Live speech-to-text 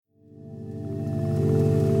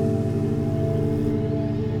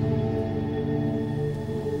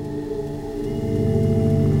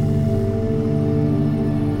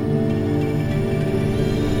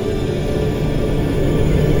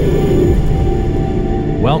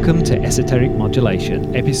Welcome to Esoteric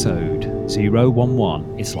Modulation, episode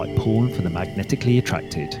 011. It's like porn for the magnetically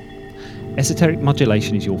attracted. Esoteric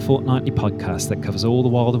Modulation is your fortnightly podcast that covers all the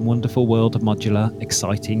wild and wonderful world of modular,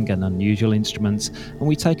 exciting and unusual instruments, and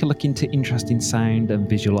we take a look into interesting sound and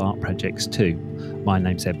visual art projects too. My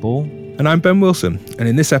name's Ed Ball. And I'm Ben Wilson, and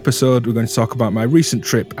in this episode we're going to talk about my recent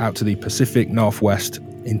trip out to the Pacific Northwest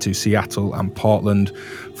into Seattle and Portland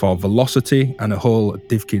for Velocity and a whole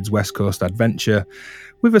DivKids West Coast adventure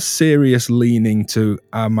with a serious leaning to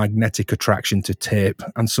our magnetic attraction to tape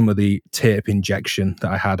and some of the tape injection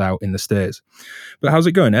that I had out in the States. But how's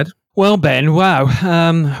it going, Ed? Well, Ben, wow.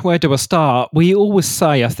 Where do I start? We always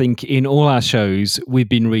say, I think, in all our shows, we've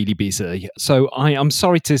been really busy. So I'm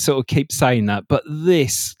sorry to sort of keep saying that, but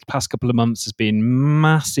this past couple of months has been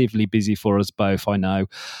massively busy for us both, I know.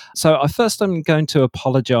 So I'm going to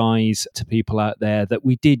apologise to people out there that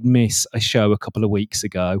we did miss a show a couple of weeks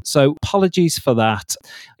ago. So apologies for that.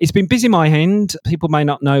 It's been busy my end. People may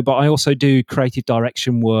not know, but I also do creative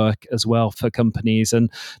direction work as well for companies. And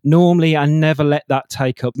normally I never let that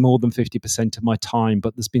take up more than 50% of my time,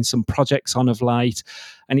 but there's been some projects on of late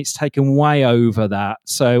and it's taken way over that.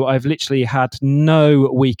 So I've literally had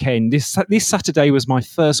no weekend. This Saturday was my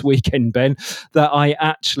first weekend, Ben, that I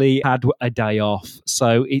actually had a day off.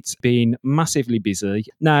 So it's been massively busy.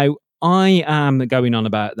 Now, I am going on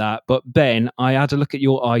about that, but Ben, I had a look at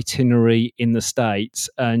your itinerary in the States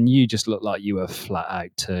and you just look like you were flat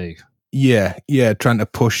out too. Yeah, trying to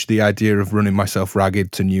push the idea of running myself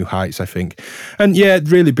ragged to new heights, I think. And yeah,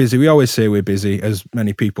 really busy. We always say we're busy, as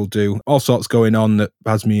many people do. All sorts going on that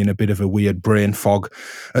has me in a bit of a weird brain fog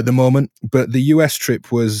at the moment. But the US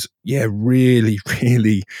trip was, really,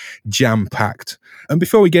 really jam-packed. And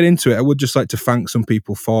before we get into it, I would just like to thank some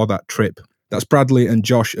people for that trip. That's Bradley and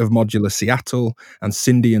Josh of Modular Seattle and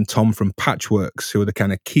Cindy and Tom from Patchworks, who are the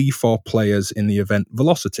kind of key 4 players in the event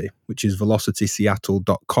Velocity, which is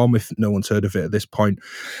velocityseattle.com if no one's heard of it at this point.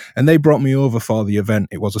 And they brought me over for the event.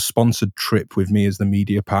 It was a sponsored trip with me as the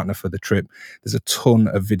media partner for the trip. There's a ton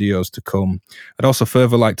of videos to come. I'd also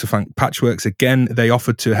further like to thank Patchworks again. They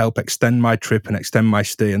offered to help extend my trip and extend my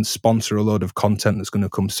stay and sponsor a load of content that's going to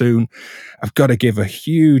come soon. I've got to give a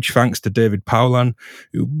huge thanks to David Powlan,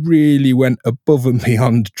 who really went above and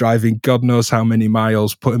beyond, driving God knows how many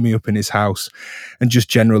miles, putting me up in his house, and just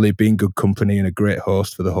generally being good company and a great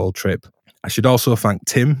host for the whole trip. I should also thank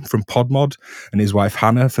Tim from Podmod and his wife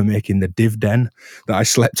Hannah for making the div den that I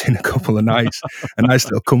slept in a couple of nights. A nice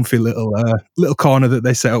little comfy little corner that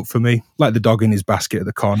they set up for me, like the dog in his basket at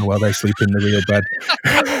the corner while they sleep in the real bed.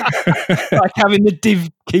 Like having the div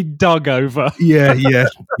kid dog over. Yeah.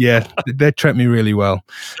 They treat me really well.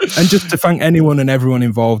 And just to thank anyone and everyone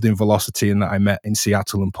involved in Velocity and that I met in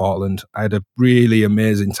Seattle and Portland. I had a really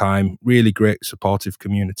amazing time, really great supportive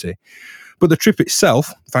community. But the trip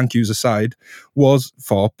itself, thank yous aside, was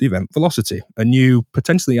for the event Velocity, a new,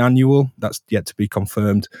 potentially annual, that's yet to be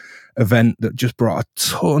confirmed, event that just brought a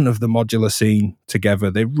ton of the modular scene together.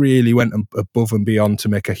 They really went above and beyond to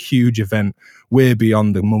make a huge event, way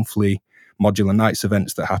beyond the monthly Modular Nights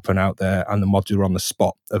events that happen out there and the Modular on the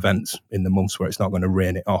Spot events in the months where it's not going to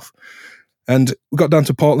rain it off. And we got down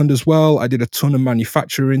to Portland as well. I did a ton of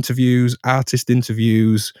manufacturer interviews, artist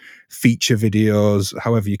interviews, feature videos,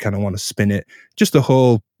 however you kind of want to spin it. Just a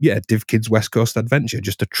whole, DivKids West Coast adventure,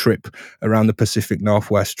 just a trip around the Pacific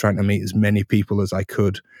Northwest, trying to meet as many people as I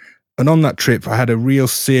could. And on that trip, I had a real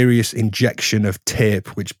serious injection of tape,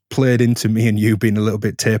 which played into me and you being a little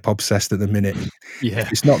bit tape obsessed at the minute. Yeah.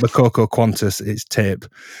 It's not the Coco Qantas, it's tape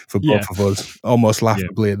for both of us, almost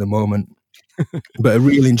laughably at the moment. But a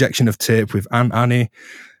real injection of tape with Aunt Annie,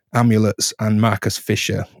 Amulets, and Marcus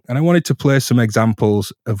Fisher. And I wanted to play some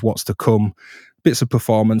examples of what's to come, bits of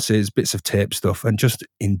performances, bits of tape stuff, and just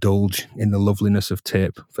indulge in the loveliness of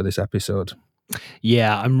tape for this episode.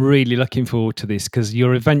 Yeah, I'm really looking forward to this because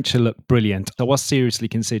your adventure looked brilliant. I was seriously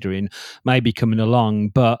considering maybe coming along,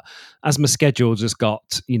 but as my schedule just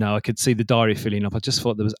got, I could see the diary filling up. I just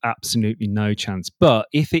thought there was absolutely no chance. But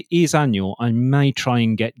if it is annual, I may try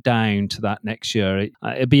and get down to that next year.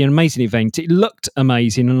 It'd be an amazing event. It looked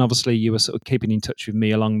amazing. And obviously you were sort of keeping in touch with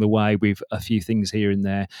me along the way with a few things here and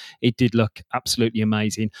there. It did look absolutely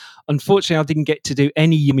amazing. Unfortunately, I didn't get to do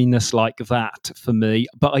any yumminess like that for me,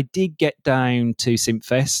 but I did get down to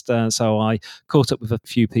Synfest. So I caught up with a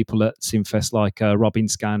few people at Synfest like Robin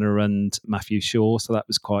Scanner and Matthew Shaw. So that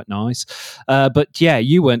was quite nice. nice. But yeah,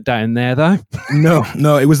 you weren't down there though.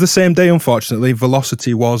 No, it was the same day, unfortunately.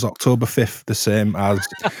 Velocity was October 5th, the same as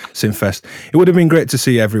Synfest. It would have been great to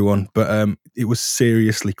see everyone, but it was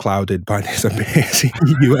seriously clouded by this amazing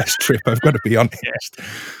US trip, I've got to be honest.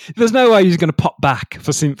 There's no way he's going to pop back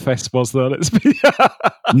for Synfest, was there? Let's be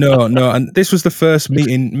No, and this was the first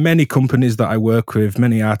meeting. Many companies that I work with,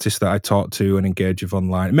 many artists that I talk to and engage with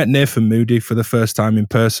online. I met Nathan Moody for the first time in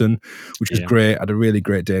person, which was great. I had a really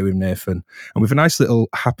great day with Nathan, and with a nice little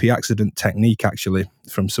happy accident technique, actually,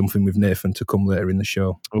 from something with Nathan to come later in the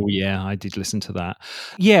show. Oh yeah, I did listen to that.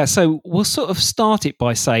 Yeah, so we'll sort of start it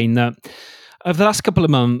by saying that over the last couple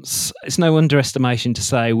of months, it's no underestimation to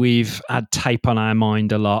say we've had tape on our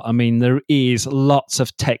mind a lot. I mean, there is lots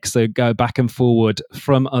of texts that go back and forward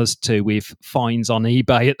from us two with fines on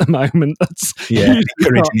eBay at the moment. That's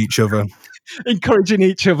encouraging each other. Encouraging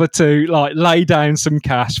each other to like lay down some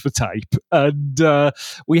cash for tape. And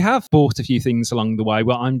we have bought a few things along the way.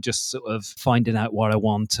 Well, I'm just sort of finding out what I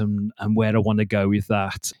want and where I want to go with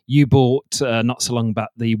that. You bought not so long back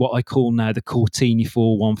what I call now the Cortini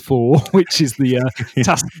 414, which is the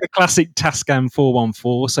classic Tascam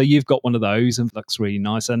 414. So you've got one of those and it looks really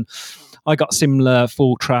nice. And I got similar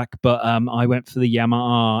 4-track, but I went for the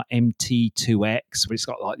Yamaha MT2X, which has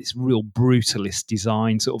got like this real brutalist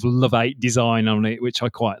design, sort of Love-8 design on it, which I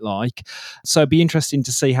quite like. So it'd be interesting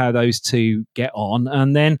to see how those two get on.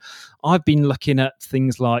 And then I've been looking at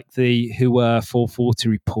things like the Hua 440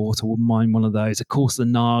 Report. I wouldn't mind one of those. Of course, the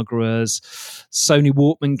Nagras, Sony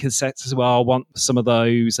Walkman cassettes as well. I want some of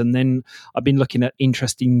those. And then I've been looking at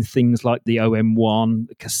interesting things like the OM1,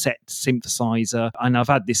 the cassette synthesizer. And I've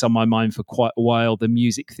had this on my mind for quite a while, the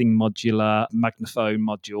Music Thing modular magnaphone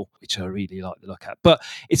module, which I really like to look at. But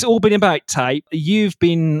it's all been about tape. You've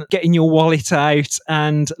been getting your wallet out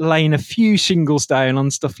and laying a few shingles down on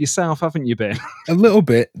stuff yourself, haven't you, Ben? A little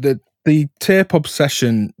bit. The tape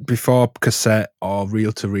obsession before cassette or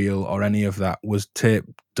reel-to-reel or any of that was tape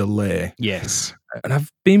delay. Yes. And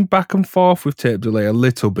I've been back and forth with tape delay a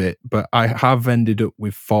little bit, but I have ended up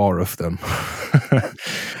with 4 of them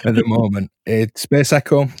at the moment. It's Space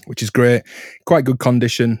Echo, which is great. Quite good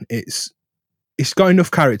condition. It's got enough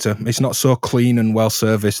character. It's not so clean and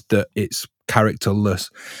well-serviced that it's characterless.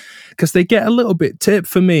 Because they get a little bit... Tape,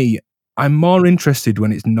 for me, I'm more interested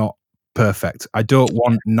when it's not perfect. I don't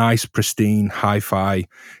want nice, pristine, hi-fi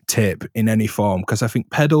tape in any form, because I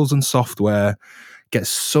think pedals and software get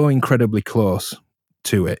so incredibly close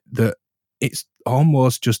to it that it's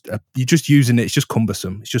almost just you're just using it. It's just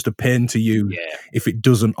cumbersome. It's just a pain to use if it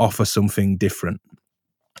doesn't offer something different.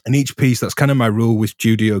 And each piece, that's kind of my rule with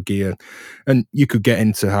studio gear. And you could get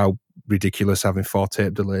into how ridiculous having 4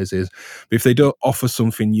 tape delays is, but if they don't offer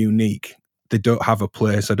something unique, they don't have a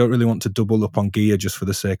place. I don't really want to double up on gear just for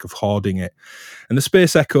the sake of hoarding it. And the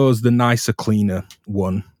Space Echo is the nicer, cleaner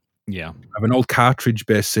one. Yeah. I have an old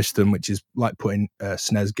cartridge-based system, which is like putting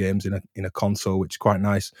SNES games in a console, which is quite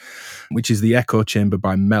nice, which is the Echo Chamber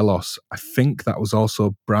by Melos. I think that was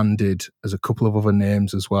also branded as a couple of other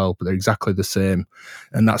names as well, but they're exactly the same.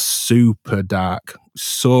 And that's super dark.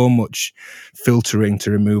 So much filtering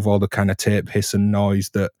to remove all the kind of tape hiss and noise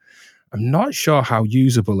that I'm not sure how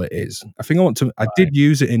usable it is. I did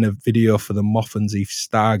use it in a video for the Moffen's Eve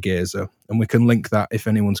Stargazer, and we can link that if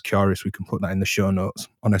anyone's curious. We can put that in the show notes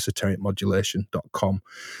on esotericmodulation.com.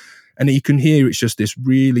 And you can hear it's just this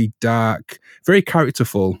really dark, very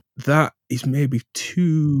characterful. That is maybe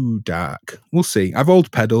too dark. We'll see. I've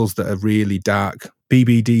old pedals that are really dark,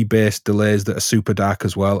 BBD-based delays that are super dark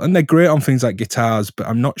as well. And they're great on things like guitars, but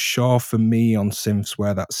I'm not sure for me on synths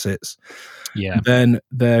where that sits. Yeah. Then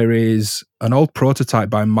there is an old prototype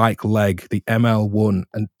by Mike Legg, the ML1,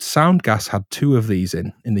 and Soundgas had 2 of these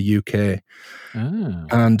in the UK. Oh.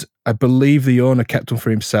 And I believe the owner kept them for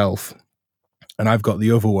himself. And I've got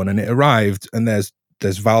the other one, and it arrived, and there's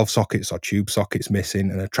valve sockets or tube sockets missing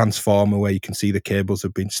and a transformer where you can see the cables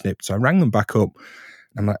have been snipped. So I rang them back up.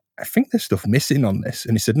 I'm like, I think there's stuff missing on this.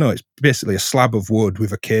 And he said, no, it's basically a slab of wood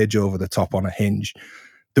with a cage over the top on a hinge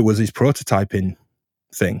that was his prototyping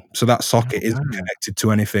thing. So that socket isn't connected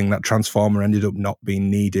to anything. That transformer ended up not being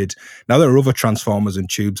needed. Now, there are other transformers and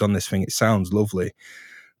tubes on this thing. It sounds lovely,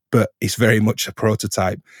 but it's very much a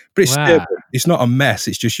prototype. But it's stable. It's not a mess.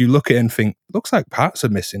 It's just you look at it and think, looks like parts are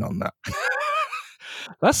missing on that.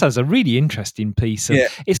 That sounds a really interesting piece.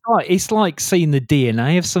 It's like seeing the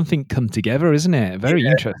DNA of something come together, isn't it? Very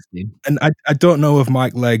interesting. And I don't know of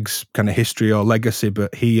Mike Legg's kind of history or legacy,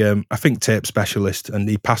 but he, I think, tape specialist, and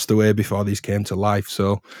he passed away before these came to life.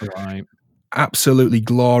 So absolutely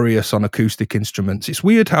glorious on acoustic instruments. It's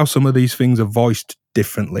weird how some of these things are voiced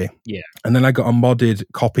differently. Yeah. And then I got a modded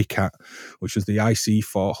copycat, which was the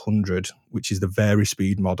IC400, which is the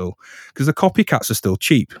Vari-Speed model, because the copycats are still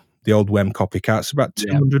cheap. The old WEM copycats, about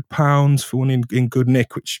 £200 for one in good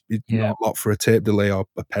nick, which is not a lot for a tape delay or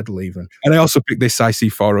a pedal even. And I also picked this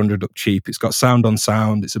IC400 up cheap. It's got sound on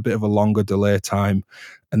sound. It's a bit of a longer delay time.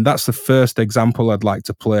 And that's the first example I'd like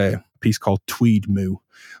to play, a piece called Tweed Moo,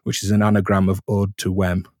 which is an anagram of Ode to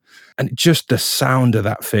WEM. And just the sound of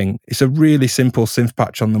that thing, it's a really simple synth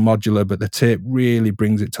patch on the modular, but the tape really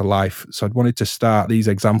brings it to life. So I'd wanted to start these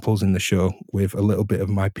examples in the show with a little bit of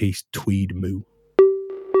my piece, Tweed Moo.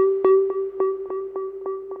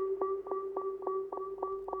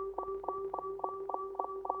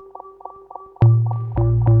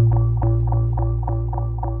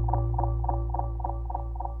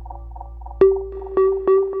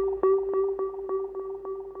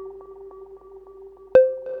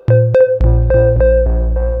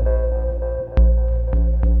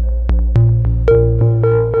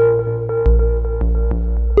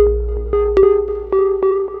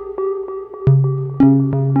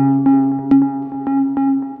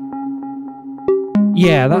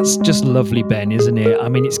 Yeah, that's just lovely, Ben, isn't it? I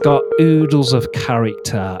mean, it's got oodles of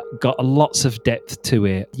character, got lots of depth to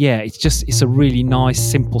it. Yeah, it's a really nice,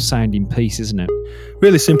 simple sounding piece, isn't it?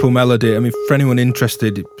 Really simple melody. I mean, for anyone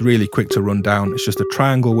interested, it's really quick to run down. It's just a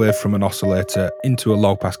triangle wave from an oscillator into a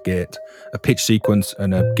low pass gate, a pitch sequence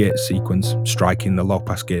and a gate sequence striking the low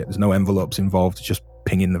pass gate. There's no envelopes involved, it's just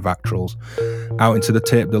pinging the Vactrals out into the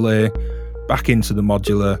tape delay, back into the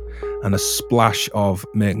modular, and a splash of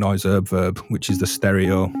Make Noise Herb Verb, which is the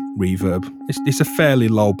stereo reverb. It's a fairly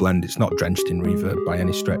low blend. It's not drenched in reverb by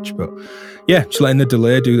any stretch, but yeah, just letting the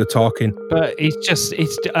delay do the talking. But it's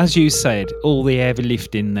as you said, all the heavy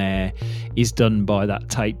lifting there is done by that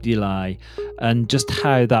tape delay, and just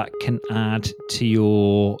how that can add to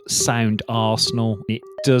your sound arsenal. It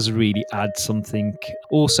does really add something.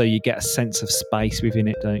 Also, you get a sense of space within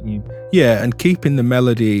it, don't you? Yeah, and keeping the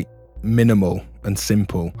melody minimal and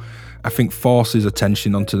simple, I think, forces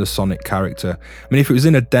attention onto the sonic character. I mean, if it was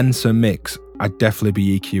in a denser mix, I'd definitely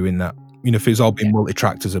be EQing that. You know, if it's all been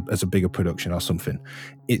multi-tracked as a bigger production or something,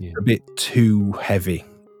 it's a bit too heavy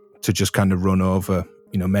to just kind of run over,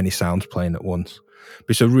 you know, many sounds playing at once. But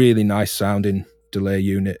it's a really nice sounding delay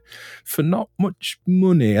unit for not much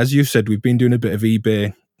money. As you said, we've been doing a bit of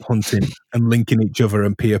eBay hunting and linking each other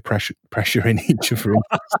and peer pressuring each other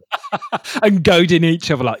and goading each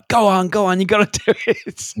other like, go on, you gotta do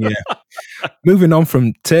it. Yeah. Moving on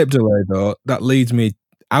from tape delay though, that leads me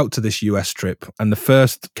out to this US trip, and the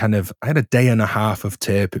first I had a day and a half of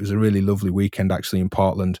tape. It was a really lovely weekend actually in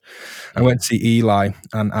Portland. I went to see Eli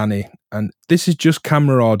and Annie, and this is just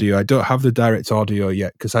camera audio. I don't have the direct audio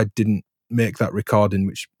yet because I didn't make that recording,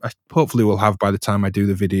 which I hopefully will have by the time I do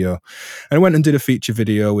the video. And I went and did a feature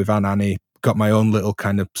video with Annie, got my own little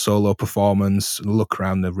kind of solo performance, look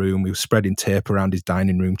around the room. We were spreading tape around his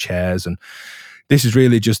dining room chairs, and this is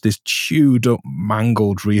really just this chewed up,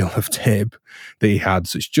 mangled reel of tape that he had.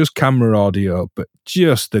 So it's just camera audio, but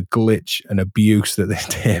just the glitch and abuse that this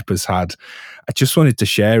tape has had. I just wanted to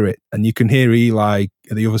share it. And you can hear Eli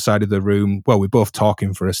at the other side of the room. Well, we're both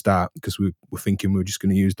talking for a start because we were thinking we were just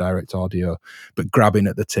going to use direct audio, but grabbing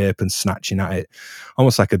at the tape and snatching at it,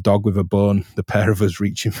 almost like a dog with a bone, the pair of us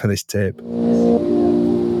reaching for this tape.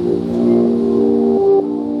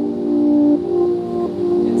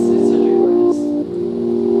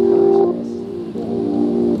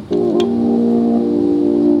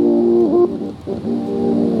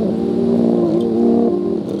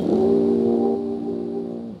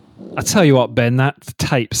 I tell you what, Ben, that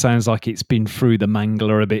tape sounds like it's been through the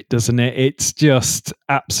mangler a bit, doesn't it? It's just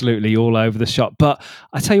absolutely all over the shop. But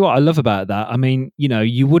I tell you what I love about that. I mean, you know,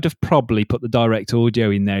 you would have probably put the direct audio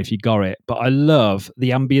in there if you got it, but I love the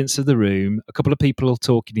ambience of the room. A couple of people are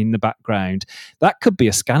talking in the background. That could be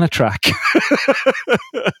a scanner track.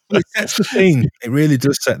 It sets the scene. It really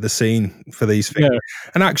does set the scene for these things. Yeah.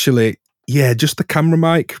 And actually, yeah, just the camera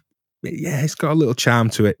mic. Yeah, it's got a little charm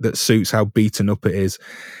to it that suits how beaten up it is.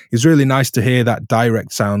 It's really nice to hear that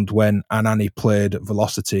direct sound when Annie played at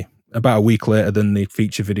Velocity about a week later than the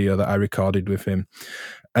feature video that I recorded with him.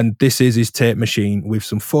 And this is his tape machine with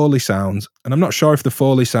some Foley sounds. And I'm not sure if the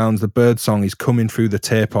Foley sounds, the bird song, is coming through the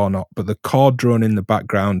tape or not, but the chord drone in the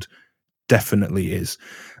background definitely is.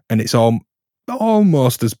 And it's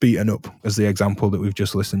almost as beaten up as the example that we've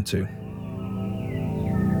just listened to.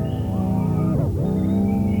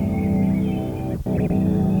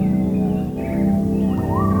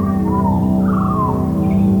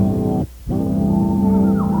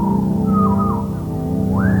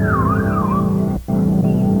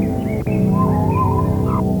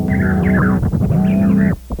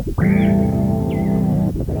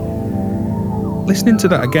 listening to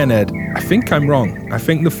that again, Ed, I think I'm wrong. I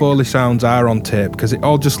think the Foley sounds are on tape because it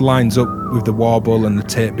all just lines up with the warble and the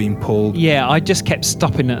tape being pulled. Yeah, I just kept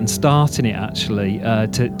stopping it and starting it actually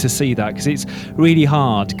to see that, because it's really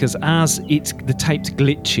hard, because as the tape's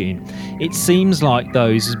glitching, it seems like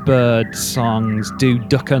those bird songs do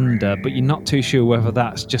duck under, but you're not too sure whether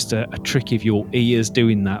that's just a trick of your ears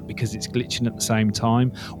doing that because it's glitching at the same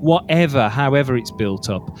time. However it's built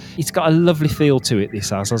up, it's got a lovely feel to it, this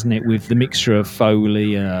hasn't it, with the mixture of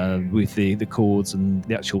Foley with the chords and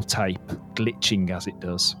the actual tape glitching as it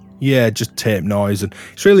does. Yeah, just tape noise, and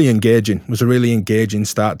it's really engaging. It was a really engaging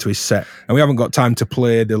start to his set, and we haven't got time to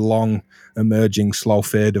play the long emerging slow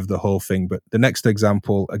fade of the whole thing, but the next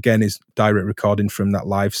example again is direct recording from that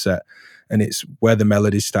live set, and it's where the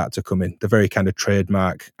melodies start to come in, the very kind of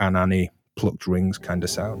trademark Anani plucked rings kind of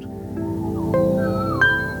sound.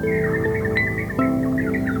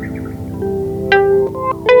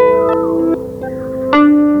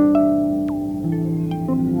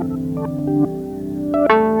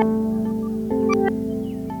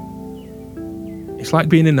 It's like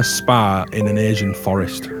being in a spa in an Asian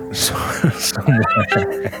forest somewhere.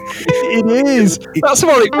 It is. That's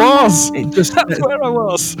what it was. That's where I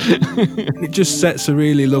was. It just sets a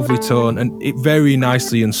really lovely tone, and it very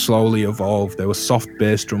nicely and slowly evolved. There were soft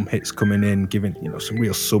bass drum hits coming in, giving some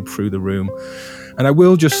real sub through the room. And I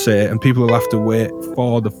will just say, and people will have to wait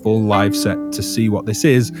for the full live set to see what this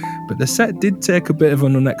is, but the set did take a bit of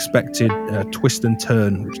an unexpected twist and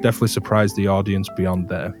turn, which definitely surprised the audience beyond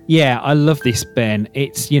there. Yeah, I love this, Ben.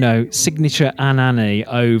 It's, signature Anani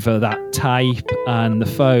over that tape, and the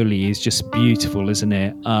Foley is just beautiful, isn't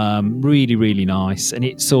it? Really, really nice. And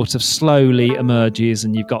it sort of slowly emerges,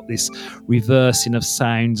 and you've got this reversing of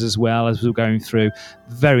sounds as well as we're going through.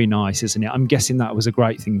 Very nice, isn't it? I'm guessing that was a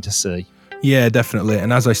great thing to see. Yeah, definitely.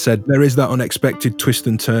 And as I said, there is that unexpected twist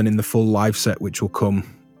and turn in the full live set, which will come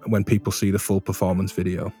when people see the full performance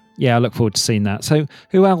video. Yeah, I look forward to seeing that. So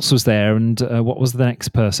who else was there, and what was the next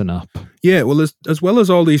person up? Yeah, well, as well as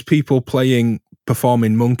all these people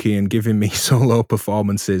performing Monkey and giving me solo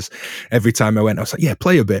performances every time I went, I was like, yeah,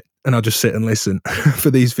 play a bit, and I'll just sit and listen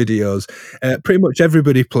for these videos. Pretty much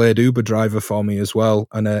everybody played Uber Driver for me as well,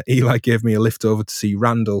 and Eli gave me a lift over to see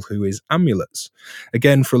Randall, who is Amulets,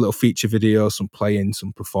 again for a little feature video, some playing,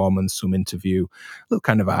 some performance, some interview, a little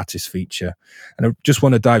kind of artist feature. And I just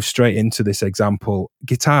want to dive straight into this example,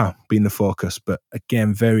 guitar being the focus, but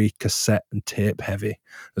again very cassette and tape heavy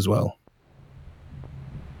as well.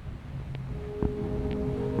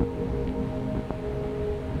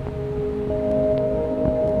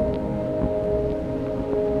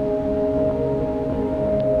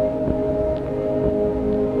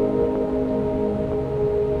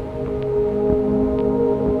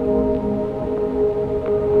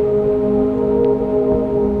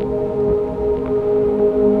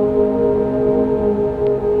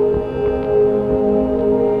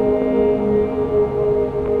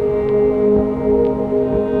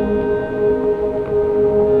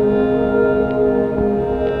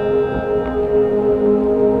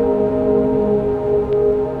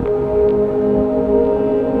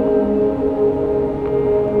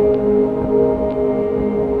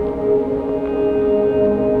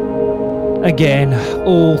 Again,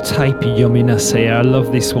 all tapey yumminess here. I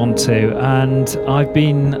love this one too. And I've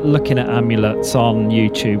been looking at Amulets on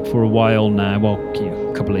YouTube for a while now,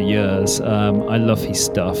 a couple of years. I love his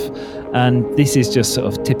stuff. And this is just sort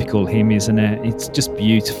of typical him, isn't it? It's just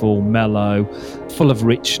beautiful, mellow, full of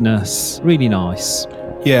richness, really nice.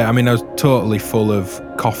 Yeah, I mean, I was totally full of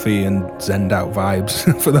coffee and zenned out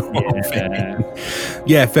vibes for the whole thing.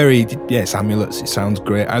 Yeah, it's Amulets. It sounds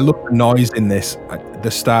great. I love the noise in this.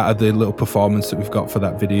 The start of the little performance that we've got for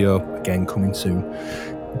that video, again, coming soon.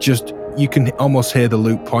 Just, you can almost hear the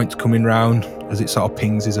loop points coming round as it sort of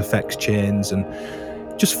pings his effects chains, and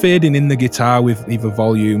just fading in the guitar with either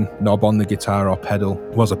volume knob on the guitar or pedal.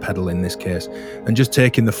 It was a pedal in this case. And just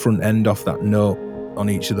taking the front end off that note on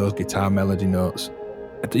each of those guitar melody notes.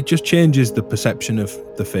 It just changes the perception of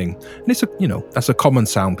the thing. And it's that's a common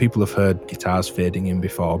sound. People have heard guitars fading in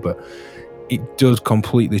before, but it does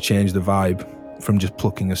completely change the vibe from just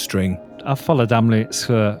plucking a string. I've followed Amulets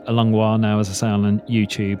for a long while now, as I say, on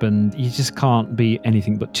YouTube, and you just can't be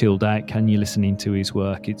anything but chilled out, can you, listening to his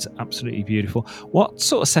work? It's absolutely beautiful. What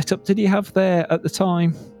sort of setup did he have there at the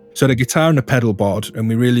time? So the guitar and a pedal board, and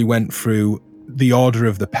we really went through the order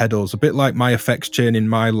of the pedals, a bit like my effects chain in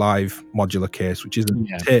my live modular case, which isn't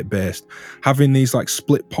tape based, having these like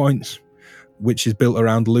split points, which is built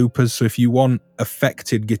around loopers. So if you want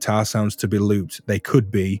affected guitar sounds to be looped, they could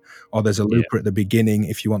be, or there's a looper at the beginning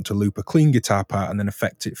if you want to loop a clean guitar part and then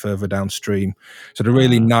affect it further downstream. So the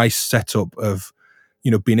really nice setup of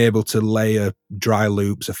being able to layer dry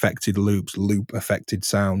loops, affected loops, loop affected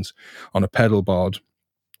sounds on a pedal board.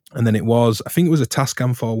 And then I think it was a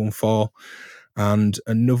Tascam 414 and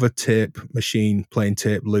another tape machine playing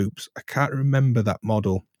tape loops. I can't remember that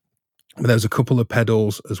model, but there was a couple of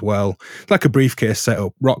pedals as well. Like a briefcase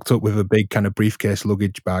setup, rocked up with a big kind of briefcase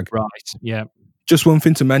luggage bag. Right, yeah. Just one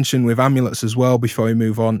thing to mention with Amulets as well before we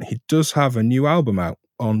move on, he does have a new album out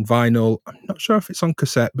on vinyl. I'm not sure if it's on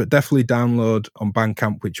cassette, but definitely download on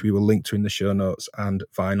Bandcamp, which we will link to in the show notes, and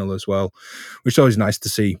vinyl as well, which is always nice to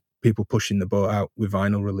see people pushing the boat out with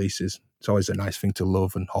vinyl releases. It's always a nice thing to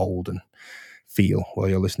love and hold and feel while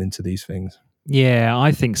you're listening to these things. Yeah,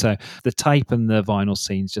 I think so. The tape and the vinyl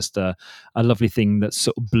scene's just a lovely thing that's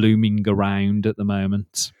sort of blooming around at the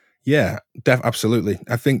moment. Yeah, absolutely.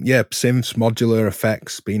 I think, synths, modular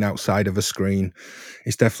effects, being outside of a screen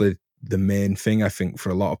is definitely the main thing, I think,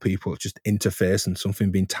 for a lot of people. It's just interface and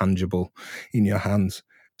something being tangible in your hands.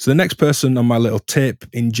 So the next person on my little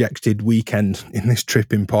tape-injected weekend in this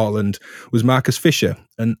trip in Portland was Marcus Fisher.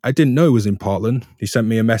 And I didn't know he was in Portland. He sent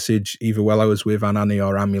me a message either while I was with Anani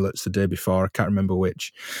or Amulets the day before, I can't remember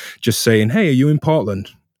which, just saying, "Hey, are you in Portland?"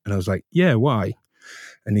 And I was like, "Yeah, why?"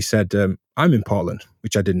 And he said, "I'm in Portland,"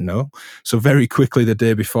 which I didn't know. So very quickly the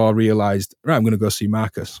day before I realised, right, I'm going to go see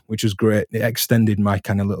Marcus, which was great. It extended my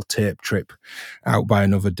kind of little tape trip out by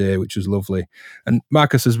another day, which was lovely. And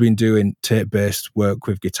Marcus has been doing tape-based work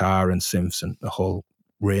with guitar and synths and a whole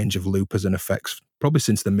range of loopers and effects, probably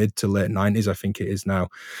since the mid to late 90s, I think it is now.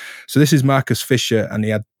 So this is Marcus Fisher, and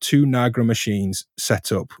he had 2 Nagra machines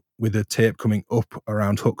set up with a tape coming up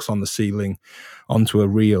around hooks on the ceiling onto a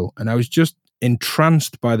reel. And I was just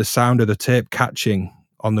entranced by the sound of the tape catching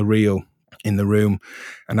on the reel in the room.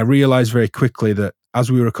 And I realized very quickly that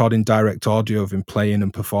as we were recording direct audio of him playing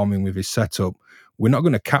and performing with his setup, we're not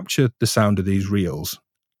going to capture the sound of these reels.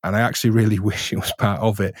 And I actually really wish it was part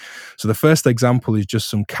of it. So the first example is just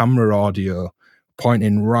some camera audio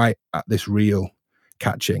pointing right at this reel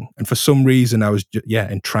catching. And for some reason, I was,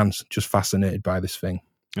 entranced, just fascinated by this thing.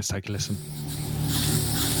 Let's take a listen.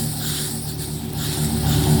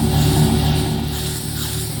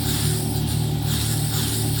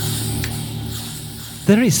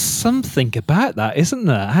 There is something about that, isn't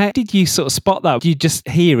there? How did you sort of spot that? You just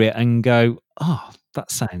hear it and go, "Oh,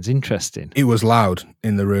 that sounds interesting." It was loud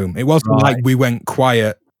in the room. It wasn't like we went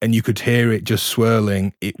quiet and you could hear it just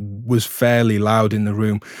swirling. It was fairly loud in the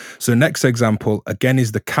room. So the next example, again,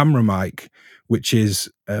 is the camera mic, which is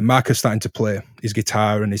Marcus starting to play his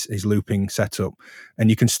guitar and his looping setup. And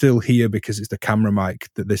you can still hear, because it's the camera mic,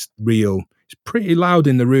 that this reel is pretty loud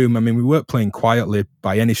in the room. I mean, we weren't playing quietly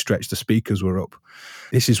by any stretch. The speakers were up.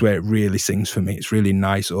 This is where it really sings for me. It's really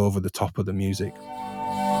nice over the top of the music.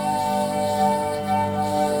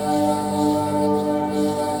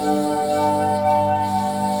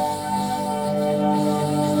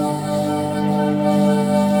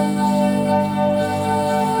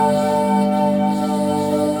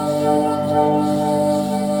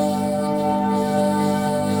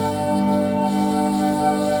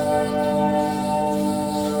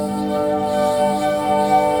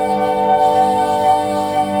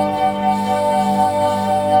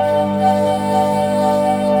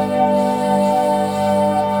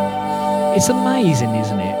 It's amazing,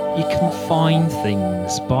 isn't it? You can find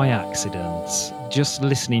things by accident, just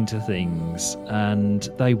listening to things, and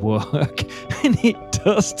they work. And it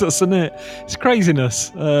does, doesn't it? It's craziness.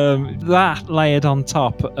 That layered on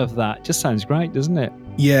top of that just sounds great, doesn't it?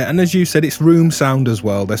 Yeah, and as you said, it's room sound as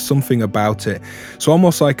well. There's something about it. So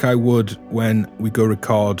almost like I would when we go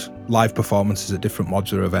record live performances at different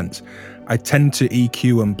modular events, I tend to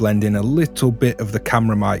EQ and blend in a little bit of the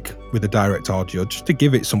camera mic with the direct audio, just to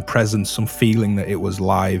give it some presence, some feeling that it was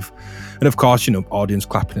live. And of course, audience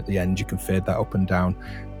clapping at the end, you can fade that up and down.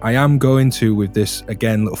 I am going to, with this,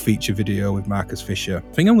 again, little feature video with Marcus Fisher,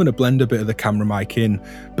 I think I'm going to blend a bit of the camera mic in.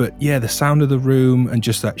 But yeah, the sound of the room and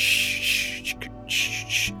just that shh,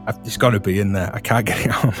 it's got to be in there. I can't get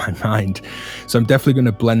it out of my mind. So I'm definitely going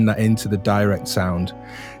to blend that into the direct sound.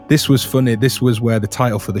 This was funny. This was where the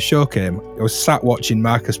title for the show came. I was sat watching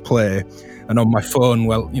Marcus play, and on my phone,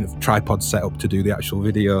 tripod set up to do the actual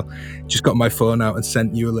video, just got my phone out and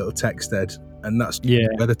sent you a little text, Ed. And that's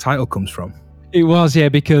where the title comes from. It was,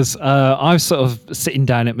 because I was sort of sitting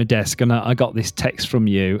down at my desk and I got this text from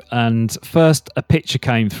you. And first, a picture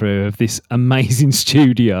came through of this amazing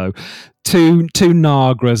studio two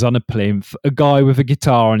Nagras on a plinth, a guy with a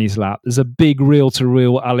guitar on his lap. There's a big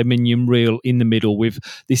reel-to-reel aluminium reel in the middle with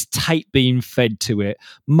this tape being fed to it,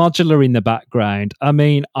 modular in the background. I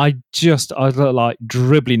mean, I look like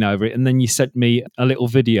dribbling over it. And then you sent me a little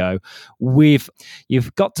video with,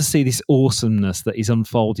 you've got to see this awesomeness that is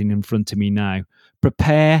unfolding in front of me now.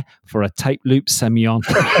 Prepare for a tape loop Semyon.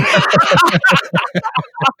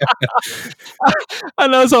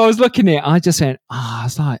 And as I was looking at it, I just went, I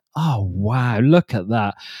was like, oh, wow, look at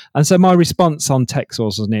that. And so my response on text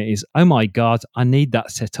wasn't it is, oh my God, I need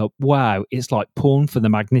that set up. Wow, it's like porn for the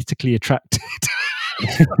magnetically attracted.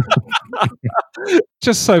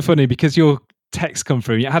 Just so funny because your text come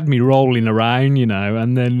through, it had me rolling around,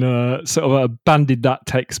 and then sort of banded that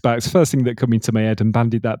text back. It's the first thing that come into my head and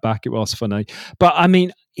banded that back. It was funny. But I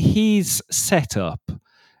mean, his setup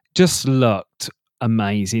just looked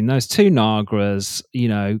amazing. Those two Nagras,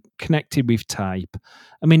 connected with tape.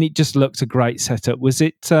 I mean, it just looked a great setup. Was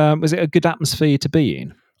it a good atmosphere to be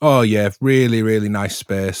in? Oh, yeah, really, really nice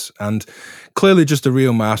space. And clearly just a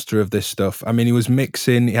real master of this stuff. I mean, he was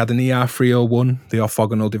mixing, he had an ER301, the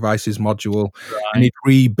orthogonal devices module, right. And he'd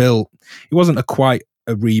rebuilt. It wasn't quite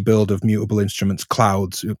a rebuild of Mutable Instruments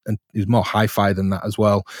Clouds, and he's more hi-fi than that as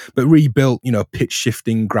well, but rebuilt, pitch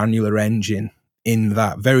shifting granular engine in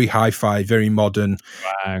that very hi-fi, very modern,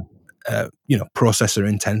 wow. Processor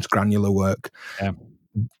intense granular work. Yeah.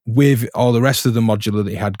 With all the rest of the modular that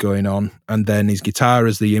he had going on, and then his guitar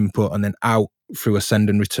as the input, and then out through a send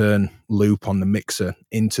and return loop on the mixer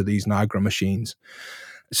into these Nagra machines.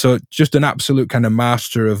 So just an absolute kind of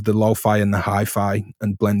master of the lo-fi and the hi-fi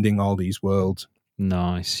and blending all these worlds.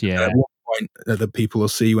 Nice, yeah. At one point that people will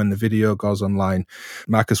see when the video goes online,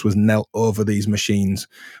 Marcus was knelt over these machines,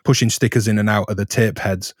 pushing stickers in and out of the tape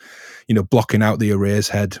heads, blocking out the erase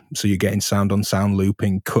head so you're getting sound on sound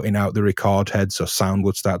looping, cutting out the record head so sound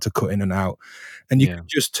would start to cut in and out. And you could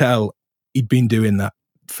just tell he'd been doing that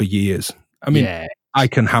for years. I mean, I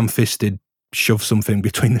can ham-fisted shove something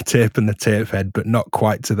between the tape and the tape head, but not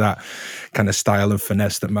quite to that kind of style and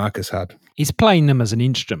finesse that Marcus had. He's playing them as an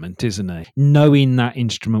instrument, isn't he? Knowing that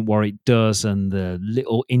instrument, what it does and the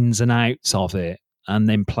little ins and outs of it, and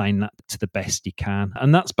then playing that to the best he can.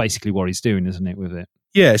 And that's basically what he's doing, isn't it, with it?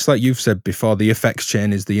 Yeah, it's like you've said before, the effects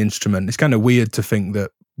chain is the instrument. It's kind of weird to think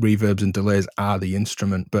that reverbs and delays are the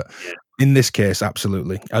instrument, but in this case,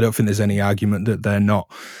 absolutely. I don't think there's any argument that they're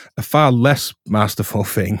not. A far less masterful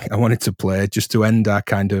thing I wanted to play just to end our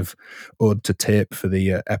kind of ode to tape for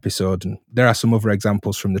the episode. And there are some other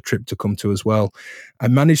examples from the trip to come to as well. I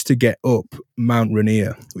managed to get up Mount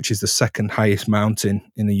Rainier, which is the second highest mountain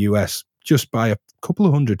in the US, just by a couple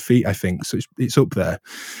of 100 feet, I think. So it's up there.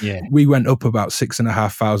 Yeah. We went up about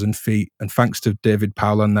 6,500 feet, and thanks to David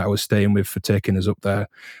Powland that I was staying with for taking us up there.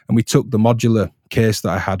 And we took the modular case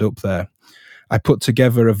that I had up there. I put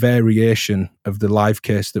together a variation of the live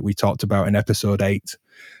case that we talked about in episode 8.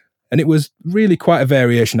 And it was really quite a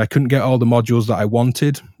variation. I couldn't get all the modules that I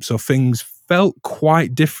wanted, so things felt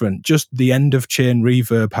quite different. Just the end of chain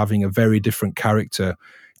reverb having a very different character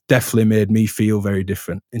definitely made me feel very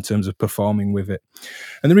different in terms of performing with it.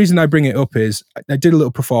 And the reason I bring it up is I did a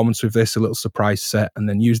little performance with this, a little surprise set, and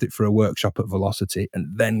then used it for a workshop at Velocity, and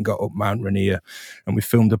then got up Mount Rainier, and we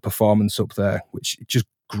filmed a performance up there, which is just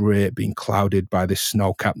great, being clouded by this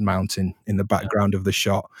snow-capped mountain in the background of the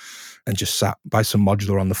shot, and just sat by some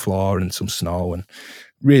modular on the floor and some snow, and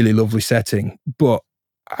really lovely setting. But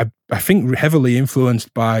I think heavily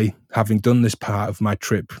influenced by having done this part of my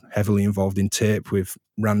trip, heavily involved in tape with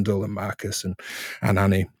Randall and Marcus and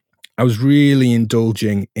Annie. I was really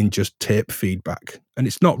indulging in just tape feedback. And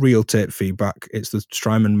it's not real tape feedback, it's the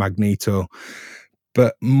Strymon Magneto.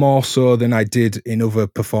 But more so than I did in other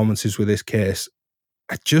performances with this case,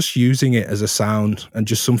 just using it as a sound and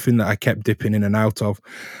just something that I kept dipping in and out of.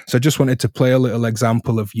 So I just wanted to play a little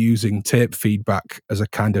example of using tape feedback as a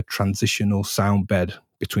kind of transitional sound bed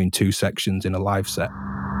between two sections in a live set.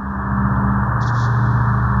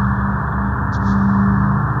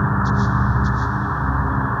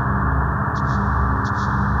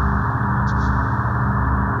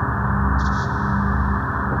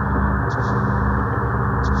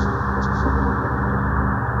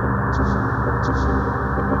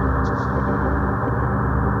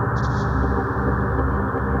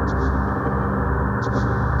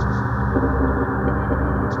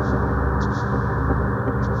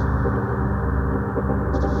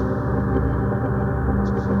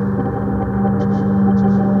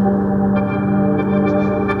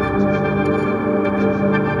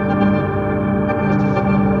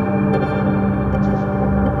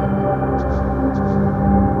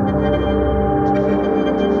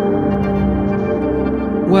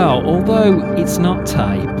 Well, although it's not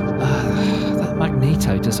tape, that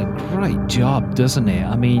Magneto does a great job, doesn't it?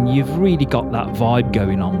 I mean, you've really got that vibe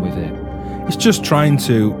going on with it. It's just trying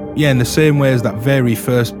to, in the same way as that very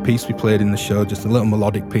first piece we played in the show, just a little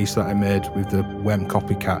melodic piece that I made with the Wem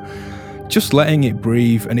Copycat, just letting it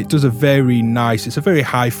breathe. And it does it's a very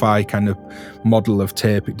hi-fi kind of model of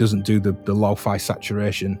tape. It doesn't do the lo-fi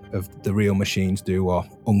saturation of the real machines do, or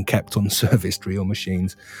unkept, unserviced real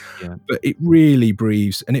machines. Yeah. But it really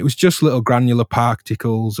breathes. And it was just little granular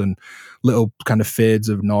particles and little kind of fades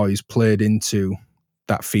of noise played into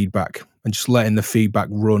that feedback, and just letting the feedback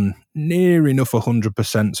run near enough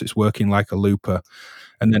 100% so it's working like a looper.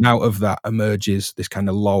 And then out of that emerges this kind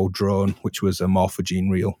of low drone, which was a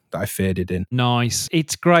Morphogene reel that I faded in. Nice.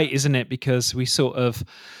 It's great, isn't it? Because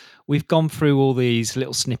we've gone through all these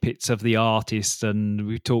little snippets of the artist, and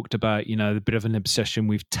we've talked about, a bit of an obsession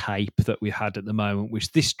with tape that we had at the moment,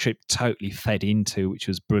 which this trip totally fed into, which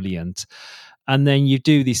was brilliant. And then you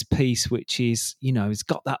do this piece, which is, it's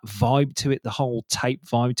got that vibe to it, the whole tape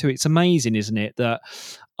vibe to it. It's amazing, isn't it, that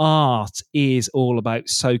art is all about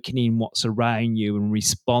soaking in what's around you and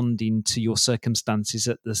responding to your circumstances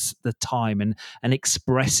at the time and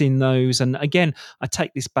expressing those. And again, I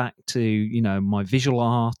take this back to, my visual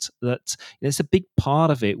art, that it's a big part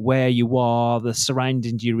of it, where you are, the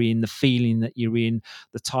surroundings you're in, the feeling that you're in,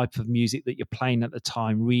 the type of music that you're playing at the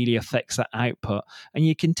time really affects that output. And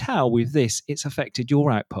you can tell with this, it's affected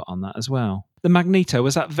your output on that as well. The Magneto,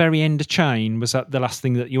 was that very end of chain? Was that the last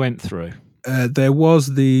thing that you went through? There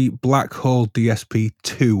was the Black Hole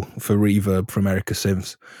DSP2 for reverb from Erica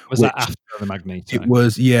Sims. Was that after the Magneto? It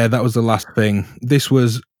was, that was the last thing. This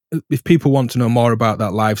was, if people want to know more about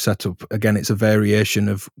that live setup, again, it's a variation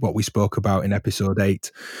of what we spoke about in episode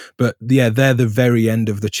 8. But they're the very end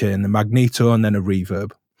of the chain, the Magneto and then a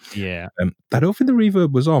reverb. Yeah. I don't think the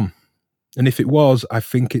reverb was on. And if it was, I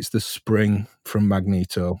think it's the spring from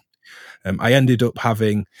Magneto. I ended up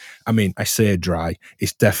having, I say dry,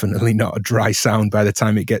 it's definitely not a dry sound by the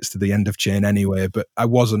time it gets to the end of chain anyway, but I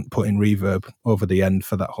wasn't putting reverb over the end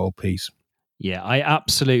for that whole piece. Yeah, I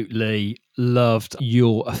absolutely loved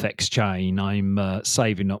your effects chain. I'm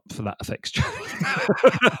saving up for that effects chain.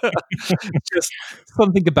 Just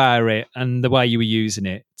something about it and the way you were using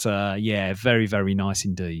it. Very, very nice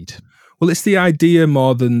indeed. Well, it's the idea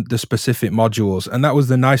more than the specific modules. And that was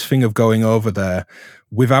the nice thing of going over there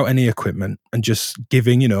without any equipment and just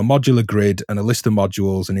giving, a modular grid and a list of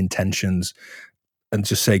modules and intentions, and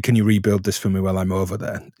just say, can you rebuild this for me while I'm over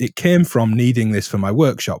there? It came from needing this for my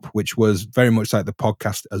workshop, which was very much like the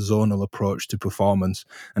podcast, a zonal approach to performance,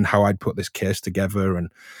 and how I'd put this case together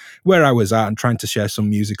and where I was at, and trying to share some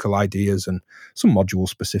musical ideas and some module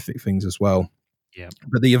specific things as well. Yeah.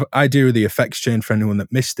 But the idea of the effects chain, for anyone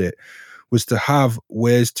that missed it, was to have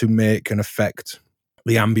ways to make and affect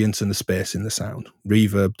the ambience and the space in the sound,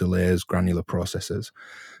 reverb, delays, granular processors,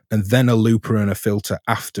 and then a looper and a filter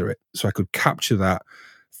after it. So I could capture that,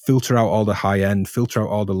 filter out all the high end, filter out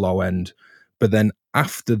all the low end, but then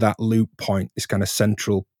after that loop point, this kind of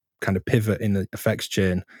central kind of pivot in the effects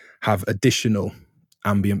chain, have additional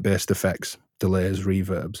ambient-based effects, delays,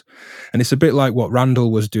 reverbs. And it's a bit like what Randall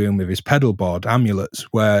was doing with his pedal board, Amulets,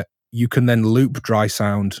 where you can then loop dry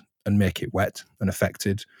sound and make it wet and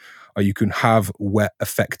affected, or you can have wet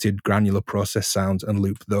affected granular process sounds and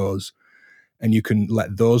loop those, and you can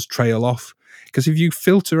let those trail off. Because if you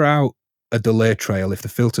filter out a delay trail, if the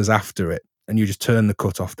filter's after it and you just turn the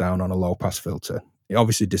cutoff down on a low pass filter, it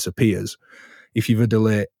obviously disappears. If you've a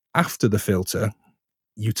delay after the filter,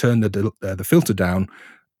 you turn the filter down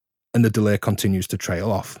and the delay continues to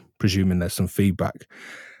trail off, presuming there's some feedback.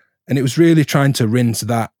 And it was really trying to rinse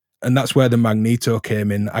that. And that's where the Magneto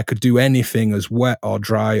came in. I could do anything as wet or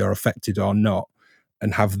dry or affected or not,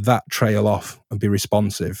 and have that trail off and be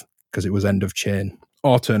responsive because it was end of chain,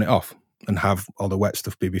 or turn it off and have all the wet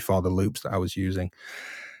stuff be before the loops that I was using.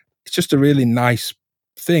 It's just a really nice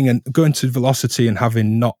thing. And going to Velocity and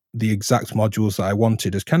having not the exact modules that I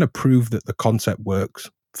wanted has kind of proved that the concept works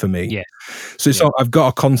for me. Yeah. So it's I've got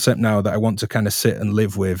a concept now that I want to kind of sit and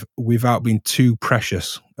live with without being too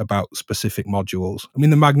precious about specific modules. I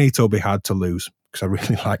mean, the Magneto will be hard to lose because I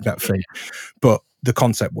really like that thing, but the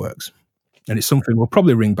concept works. And it's something we'll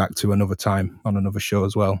probably ring back to another time on another show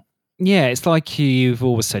as well. Yeah, it's like you've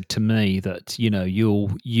always said to me that,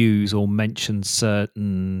 you'll use or mention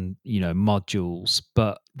certain, modules,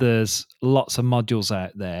 but there's lots of modules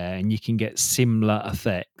out there and you can get similar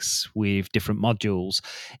effects with different modules.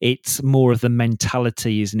 It's more of the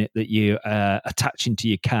mentality, isn't it, that you attach into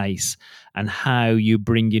your case and how you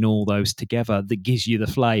bring in all those together that gives you the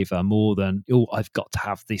flavour more than, I've got to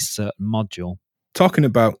have this certain module. talking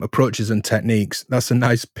about approaches and techniques, that's a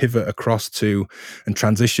nice pivot across to and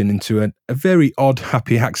transition into a very odd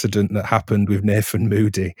happy accident that happened with Nathan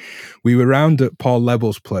Moody. We were round at Paul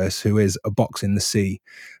Lebel's place, who is A Box in the Sea,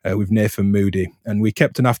 with Nathan Moody, and we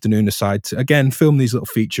kept an afternoon aside to, again, film these little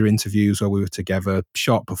feature interviews where we were together,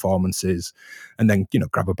 short performances, and then,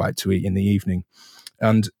 grab a bite to eat in the evening.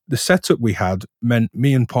 And the setup we had meant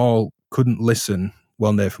me and Paul couldn't listen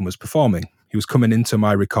while Nathan was performing. He was coming into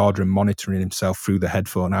my recorder and monitoring himself through the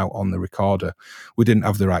headphone out on the recorder. We didn't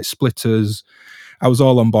have the right splitters. I was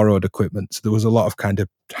all on borrowed equipment. So there was a lot of kind of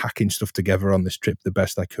hacking stuff together on this trip the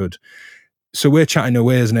best I could. So we're chatting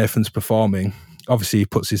away as Nathan's performing. Obviously,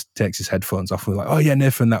 he takes his headphones off. We're like, oh yeah,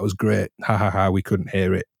 Nathan, that was great. Ha ha ha, we couldn't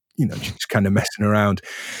hear it. Just kind of messing around.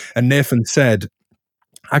 And Nathan said,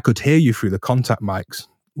 I could hear you through the contact mics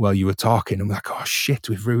while you were talking. I'm like, oh shit,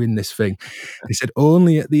 we've ruined this thing. He said,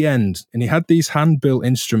 only at the end. And he had these hand-built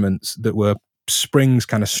instruments that were springs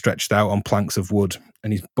kind of stretched out on planks of wood.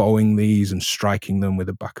 And he's bowing these and striking them with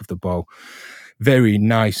the back of the bow. Very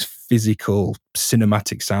nice, physical,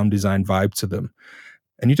 cinematic sound design vibe to them.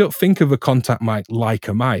 And you don't think of a contact mic like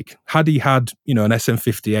a mic. Had he had, an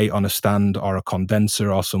SM58 on a stand or a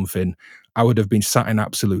condenser or something, I would have been sat in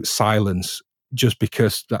absolute silence, just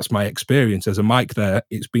because that's my experience. There's a mic there,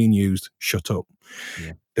 it's being used, shut up.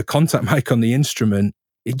 Yeah. The contact mic on the instrument,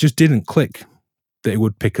 it just didn't click that it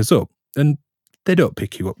would pick us up. And they don't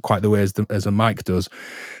pick you up quite the way as a mic does.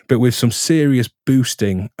 But with some serious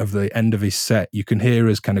boosting of the end of his set, you can hear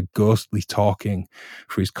us kind of ghostly talking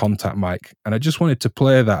through his contact mic. And I just wanted to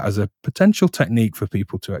play that as a potential technique for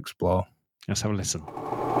people to explore. Let's have a listen.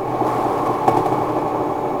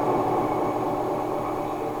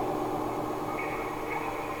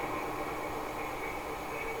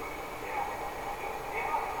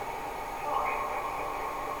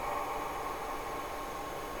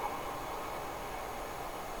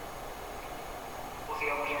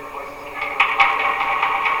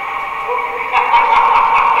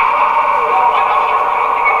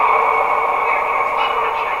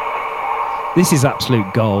 This is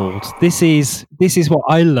absolute gold. This is what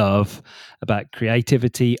I love about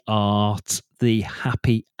creativity, art, the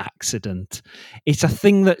happy accident. It's a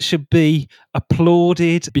thing that should be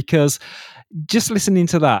applauded, because just listening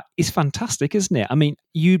to that is fantastic, isn't it? I mean,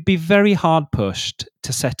 you'd be very hard pushed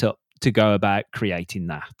to set up to go about creating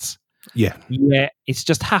that. Yeah. Yeah, it's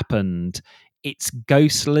just happened. It's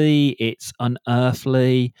ghostly, it's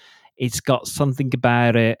unearthly, it's got something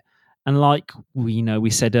about it. And like we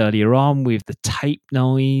said earlier on, with the tape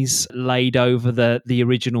noise laid over the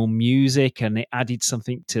original music, and it added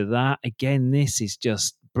something to that. Again, this is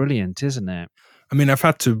just brilliant, isn't it? I mean, I've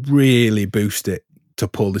had to really boost it to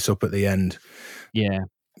pull this up at the end. Yeah.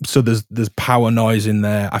 So there's power noise in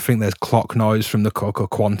there. I think there's clock noise from the Coco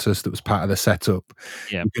Qantas that was part of the setup.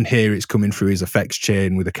 Yeah. You can hear it's coming through his effects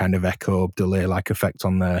chain with a kind of echo delay-like effect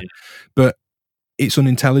on there. Yeah. But it's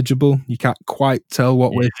unintelligible. You can't quite tell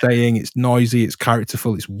what we're saying. It's noisy, it's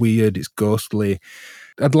characterful, it's weird, it's ghostly.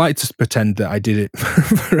 I'd like to pretend that I did it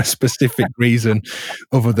for a specific reason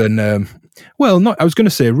other than, I was going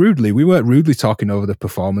to say rudely. We weren't rudely talking over the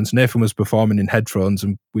performance. Nathan was performing in headphones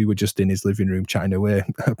and we were just in his living room chatting away,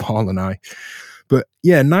 Paul and I. But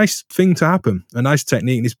yeah, nice thing to happen, a nice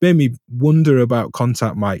technique. And it's made me wonder about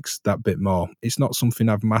contact mics that bit more. It's not something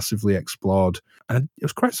I've massively explored. And I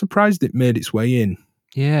was quite surprised it made its way in.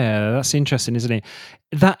 Yeah, that's interesting, isn't it?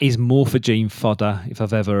 That is Morphogene fodder, if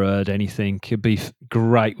I've ever heard anything. It'd be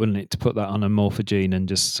great, wouldn't it, to put that on a Morphogene and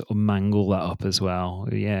just sort of mangle that up as well.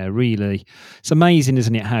 Yeah, really. It's amazing,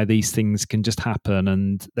 isn't it, how these things can just happen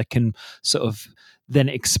and they can sort of then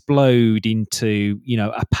explode into,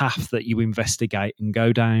 a path that you investigate and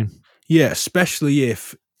go down. Yeah, especially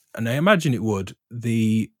if, and I imagine it would,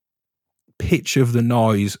 the pitch of the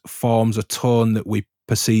noise forms a tone that we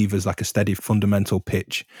perceive as like a steady fundamental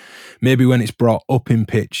pitch. Maybe when it's brought up in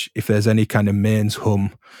pitch, if there's any kind of mains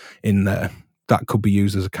hum in there, that could be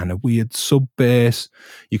used as a kind of weird sub bass.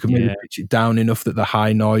 You can maybe pitch it down enough that the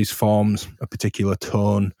high noise forms a particular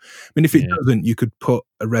tone. I mean, if it doesn't, you could put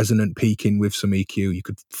a resonant peak in with some EQ. You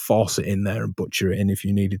could force it in there and butcher it in if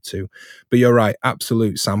you needed to. But you're right,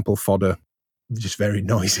 absolute sample fodder. Just very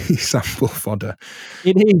noisy sample fodder.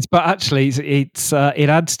 It is, but actually it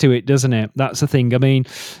adds to it, doesn't it? That's the thing. I mean,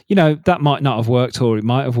 that might not have worked or it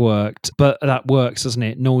might have worked, but that works, doesn't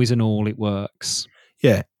it? Noise and all, it works.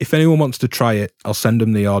 Yeah, if anyone wants to try it, I'll send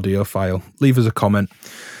them the audio file. Leave us a comment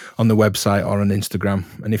on the website or on Instagram.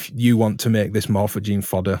 And if you want to make this Morphogene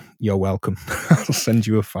fodder, you're welcome. I'll send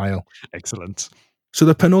you a file. Excellent. So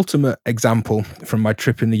the penultimate example from my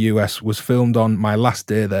trip in the US was filmed on my last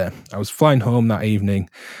day there. I was flying home that evening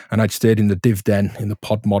and I'd stayed in the Div Den in the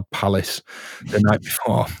PodMod Palace the night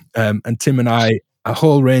before. And Tim and I, a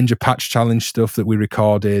whole range of patch challenge stuff that we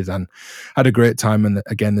recorded and had a great time. And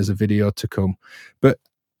again, there's a video to come. But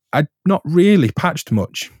I'd not really patched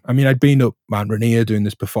much. I mean, I'd been up Mount Rainier doing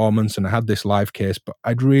this performance and I had this live case, but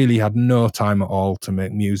I'd really had no time at all to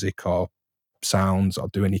make music or sounds or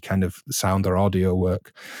do any kind of sound or audio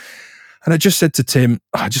work. And I just said to Tim,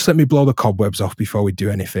 just let me blow the cobwebs off before we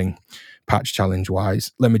do anything patch challenge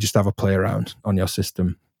wise. Let me just have a play around on your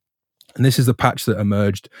system. And this is the patch that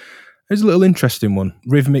emerged. It's a little interesting one.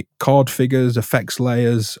 Rhythmic chord figures, effects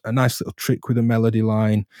layers, a nice little trick with a melody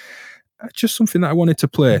line. Just something that I wanted to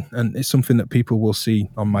play. And it's something that people will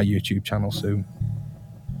see on my YouTube channel soon.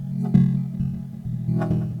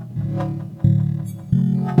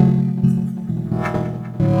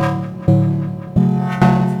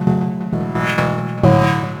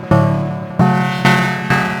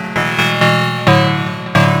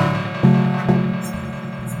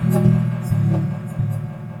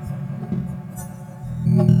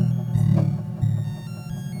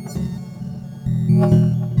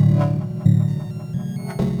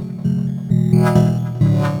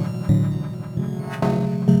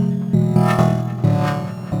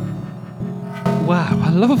 Wow, I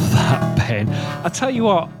love that, Ben. I tell you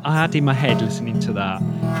what, I had in my head listening to that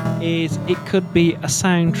is it could be a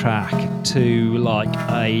soundtrack to like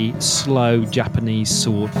a slow Japanese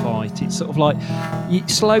sword fight. It's sort of like you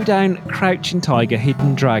slow down Crouching Tiger,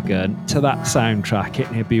 Hidden Dragon to that soundtrack.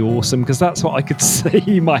 It'd be awesome because that's what I could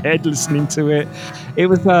see in my head listening to it. It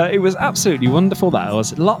was absolutely wonderful. That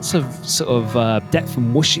was lots of sort of depth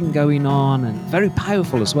and whooshing going on and very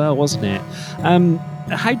powerful as well, wasn't it?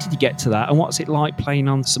 How did you get to that, and what's it like playing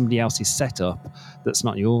on somebody else's setup that's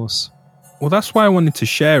not yours? Well, that's why I wanted to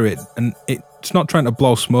share it, and it's not trying to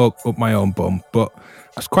blow smoke up my own bum, but I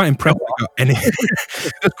was quite impressed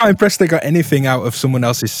they got anything out of someone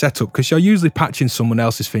else's setup, because you're usually patching someone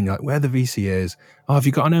else's thing. You're like, where are the VCAs? Oh, have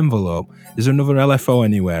you got an envelope? Is there another LFO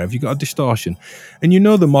anywhere? Have you got a distortion? And you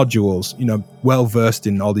know the modules, well versed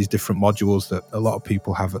in all these different modules that a lot of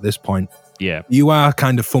people have at this point. Yeah. You are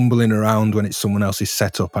kind of fumbling around when it's someone else's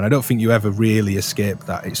setup, and I don't think you ever really escape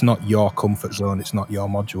that. It's not your comfort zone, it's not your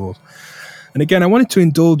modules. And again, I wanted to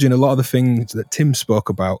indulge in a lot of the things that Tim spoke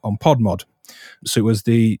about on PodMod. So it was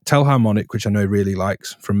the Telharmonic, which I know he really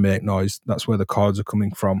likes, from Make Noise. That's where the chords are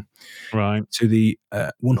coming from. Right. To the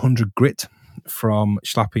 100 Grit from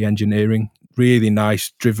Schlappy Engineering. Really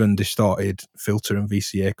nice, driven, distorted filter and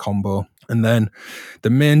VCA combo. And then the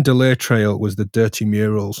main delay trail was the Dirty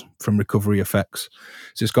Murals from Recovery Effects.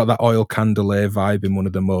 So it's got that oil can delay vibe in one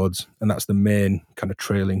of the modes, and that's the main kind of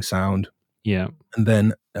trailing sound. Yeah. And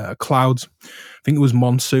then Clouds, I think it was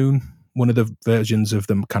Monsoon, one of the versions of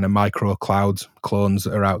the kind of micro Clouds clones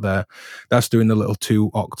that are out there. That's doing the little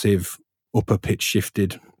 2-octave upper pitch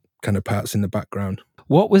shifted kind of parts in the background.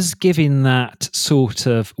 What was giving that sort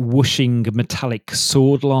of whooshing metallic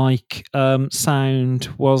sword-like sound?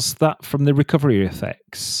 Was that from the Recovery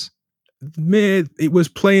Effects? It was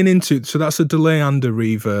playing into, so that's a delay and a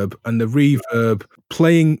reverb, and the reverb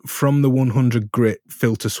playing from the 100 Grit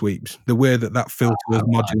filter sweeps, the way that filter was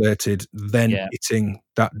modulated, then hitting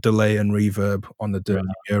that delay and reverb on the Dirty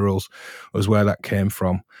Murals was where that came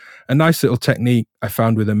from. A nice little technique I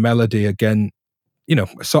found with a melody. Again,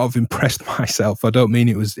 sort of impressed myself. I don't mean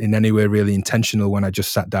it was in any way really intentional when I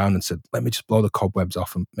just sat down and said, let me just blow the cobwebs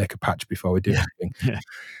off and make a patch before we do anything. Yeah.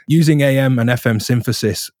 Using AM and FM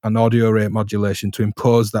synthesis and audio rate modulation to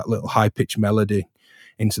impose that little high-pitched melody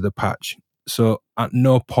into the patch. So at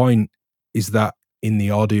no point is that in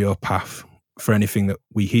the audio path for anything that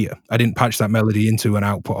we hear. I didn't patch that melody into an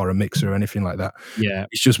output or a mixer or anything like that. Yeah.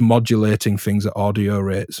 It's just modulating things at audio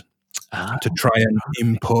rates. To try and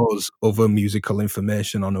impose other musical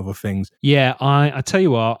information on other things. Yeah, I tell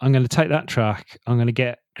you what, I'm going to take that track, I'm going to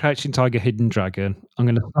get Crouching Tiger, Hidden Dragon, I'm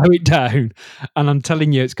going to slow it down, and I'm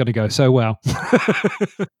telling you it's going to go so well.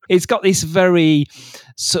 It's got this very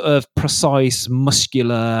sort of precise,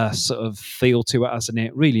 muscular sort of feel to it, hasn't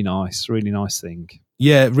it? Really nice thing.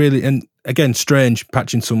 Yeah, really. And again, strange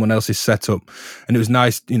patching someone else's setup. And it was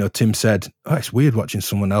nice, Tim said, it's weird watching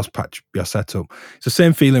someone else patch your setup. It's the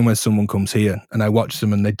same feeling when someone comes here and I watch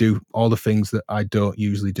them and they do all the things that I don't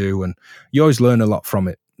usually do. And you always learn a lot from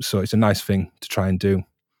it. So it's a nice thing to try and do.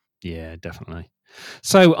 Yeah, definitely.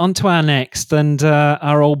 So on to our next, and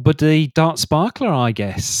our old buddy Dart Sparkler, I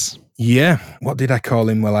guess. Yeah, what did I call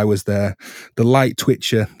him while I was there? The light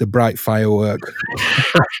twitcher, the bright firework.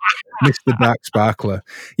 Mr. Dark Sparkler.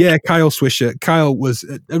 Yeah, Kyle Swisher. Kyle was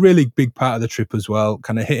a really big part of the trip as well,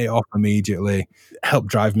 kind of hit it off immediately, helped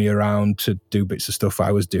drive me around to do bits of stuff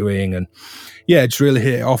I was doing. And yeah, it's really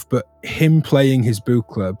hit it off. But him playing his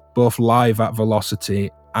Buchla, both live at Velocity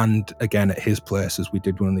and again at his place, as we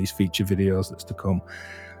did one of these feature videos that's to come,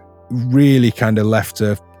 really kind of left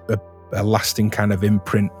a lasting kind of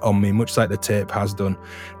imprint on me, much like the tape has done.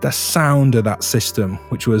 The sound of that system,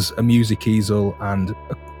 which was a music easel and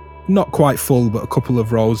not quite full, but a couple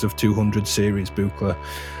of rows of 200 series Buchla,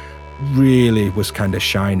 really was kind of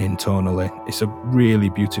shining tonally. It's a really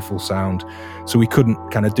beautiful sound. So we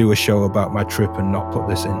couldn't kind of do a show about my trip and not put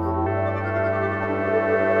this in.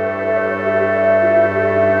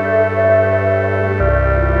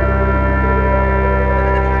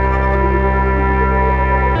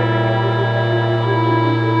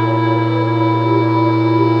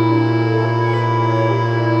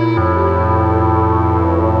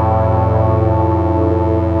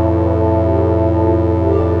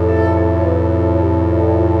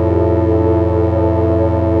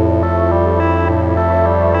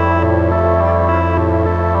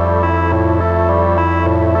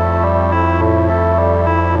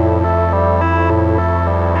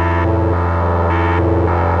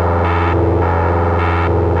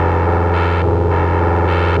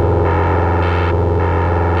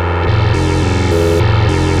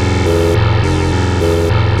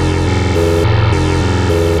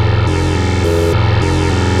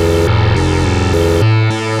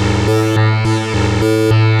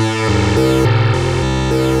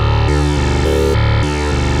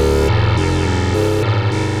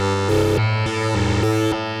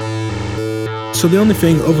 So the only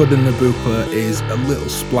thing other than the Buchla is a little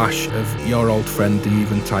splash of your old friend The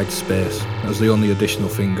Eventide Space. That was the only additional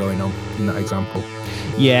thing going on in that example.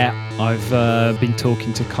 Yeah, I've been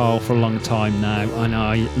talking to Carl for a long time now, and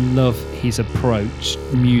I love his approach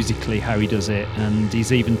musically, how he does it, and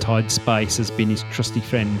his Eventide Space has been his trusty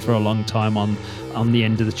friend for a long time on the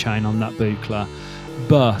end of the chain on that Buchla.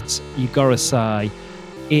 But you gotta say,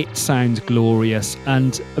 it sounds glorious,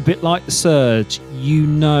 and a bit like the Surge, you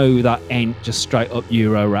know that ain't just straight up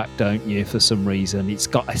Eurorack, don't you, for some reason. It's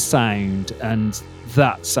got a sound, and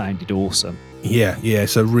that sounded awesome. Yeah,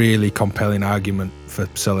 it's a really compelling argument for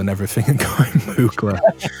selling everything and going Buchla.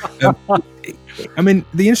 I mean,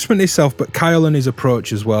 the instrument itself, but Kyle and his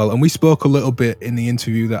approach as well, and we spoke a little bit in the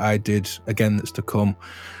interview that I did, again, that's to come,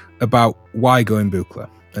 about why going Buchla.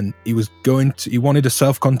 And he wanted a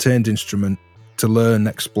self-contained instrument to learn,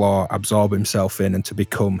 explore, absorb himself in, and to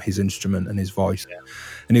become his instrument and his voice. Yeah.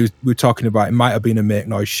 And we were talking about, it might have been a Make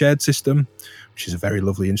Noise shared system, which is a very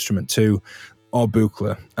lovely instrument too, or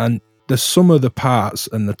Buchla. And the sum of the parts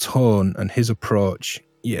and the tone and his approach,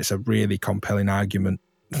 yeah, it's a really compelling argument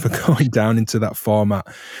for going down into that format.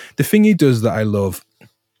 The thing he does that I love,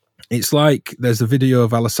 it's like there's a video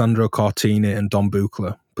of Alessandro Cortini and Don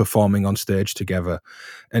Buchla performing on stage together,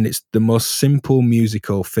 and it's the most simple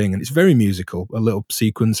musical thing, and it's very musical, a little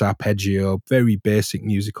sequence arpeggio, very basic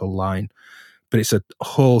musical line, but it's a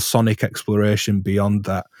whole sonic exploration beyond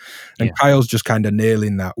that. And yeah. Kyle's just kind of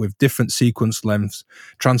nailing that with different sequence lengths,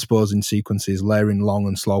 transposing sequences, layering long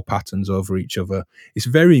and slow patterns over each other. It's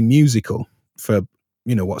very musical for,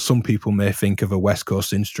 you know, what some people may think of a West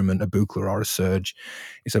Coast instrument, a Buchla or a Surge.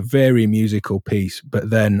 It's a very musical piece, but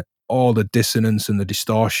then all the dissonance and the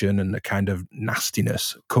distortion and the kind of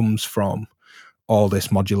nastiness comes from all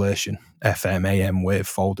this modulation, FM, AM, wave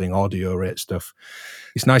folding, audio rate stuff.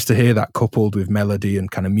 It's nice to hear that coupled with melody and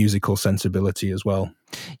kind of musical sensibility as well.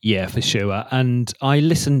 Yeah, for sure. And I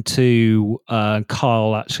listened to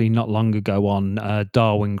Carl actually not long ago on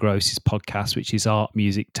Darwin Gross's podcast, which is Art,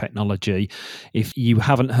 Music, Technology. If you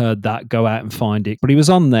haven't heard that, go out and find it. But he was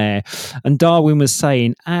on there, and Darwin was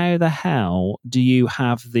saying, how the hell do you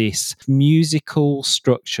have this musical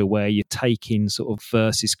structure where you're taking sort of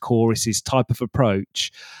verses, choruses type of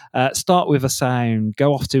approach, start with a sound,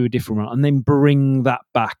 go off to a different one, and then bring that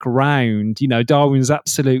back round? You know, Darwin's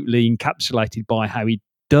absolutely encapsulated by how he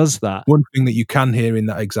does that. One thing that you can hear in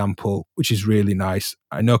that example, which is really nice,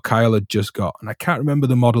 I know Kyle had just got, and I can't remember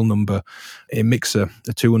the model number, a mixer,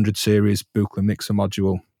 a 200 series Buchla mixer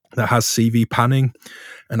module that has CV panning,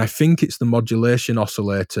 and I think it's the modulation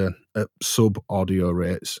oscillator at sub audio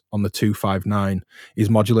rates on the 259 is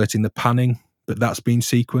modulating the panning, but that's been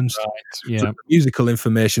sequenced. Right, yeah. So the musical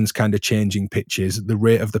information's kind of changing pitches, the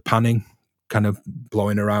rate of the panning kind of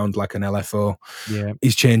blowing around like an LFO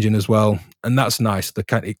is changing as well, and that's nice. The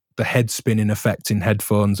head spinning effect in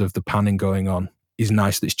headphones of the panning going on is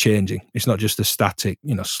nice. That's changing. It's not just a static,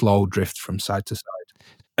 you know, slow drift from side to side.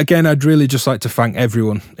 Again, I'd really just like to thank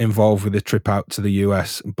everyone involved with the trip out to the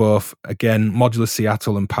US, both, again, Modular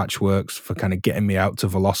Seattle and Patchworks for kind of getting me out to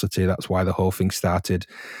Velocity. That's why the whole thing started.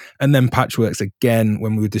 And then Patchworks again,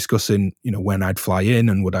 when we were discussing, when I'd fly in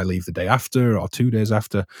and would I leave the day after or 2 days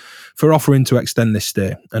after, for offering to extend this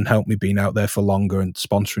stay and help me being out there for longer and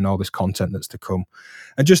sponsoring all this content that's to come.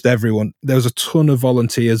 And just everyone, there was a ton of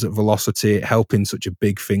volunteers at Velocity helping such a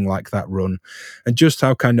big thing like that run. And just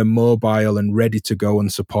how kind of mobile and ready to go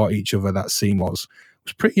and support each other that scene was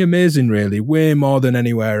pretty amazing, really. Way more than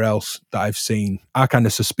anywhere else that I've seen. Our kind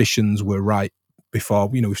of suspicions were right before,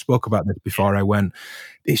 we spoke about this before I went.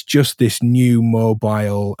 It's just this new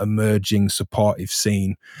mobile, emerging, supportive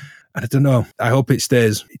scene. And I don't know, I hope it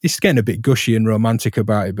stays. It's getting a bit gushy and romantic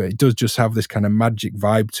about it, but it does just have this kind of magic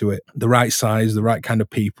vibe to it. The right size, the right kind of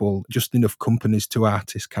people, just enough companies to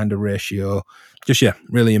artists kind of ratio. Just,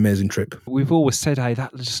 really amazing trip. We've always said, hey,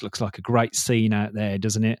 that just looks like a great scene out there,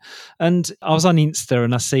 doesn't it? And I was on Insta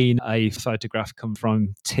and I seen a photograph come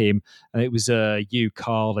from Tim, and it was you,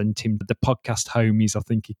 Carl, and Tim, the podcast homies, I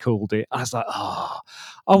think he called it. I was like,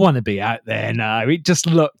 I want to be out there now. It just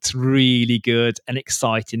looked really good and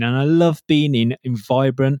exciting. And I love being in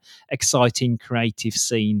vibrant, exciting, creative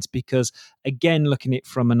scenes because, again, looking at it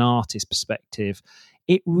from an artist perspective,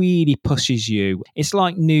 it really pushes you. It's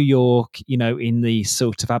like New York, in the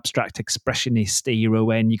sort of abstract expressionist era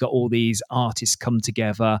when you got all these artists come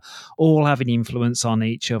together, all having influence on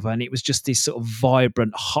each other. And it was just this sort of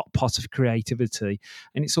vibrant hot pot of creativity.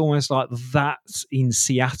 And it's almost like that's in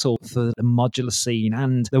Seattle for the modular scene.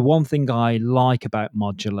 And the one thing I like about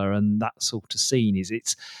modular and that sort of scene is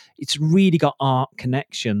it's really got art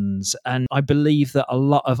connections. And I believe that a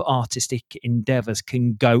lot of artistic endeavors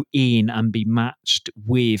can go in and be matched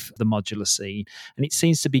with the modular scene. And it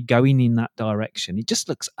seems to be going in that direction. It just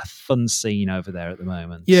looks a fun scene over there at the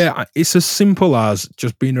moment. Yeah, it's as simple as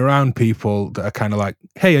just being around people that are kind of like,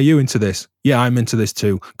 hey, are you into this? Yeah, I'm into this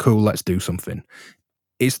too. Cool, let's do something.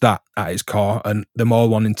 It's that at its core, and them all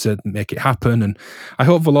wanting to make it happen. And I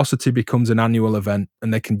hope Velocity becomes an annual event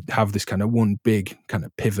and they can have this kind of one big kind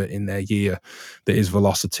of pivot in their year that is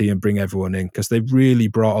Velocity and bring everyone in, because they've really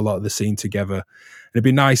brought a lot of the scene together. And it'd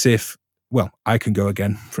be nice if, I can go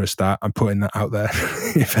again for a start. I'm putting that out there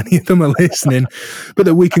if any of them are listening, but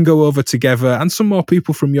that we can go over together and some more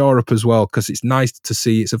people from Europe as well, because it's nice to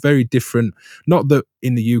see. It's a very different, not that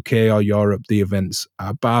in the UK or Europe the events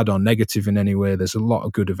are bad or negative in any way. There's a lot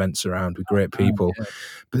of good events around with great people, but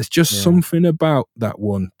there's just something about that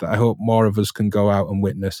one that I hope more of us can go out and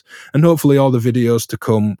witness. And hopefully all the videos to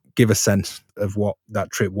come give a sense of what that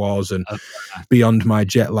trip was. And beyond my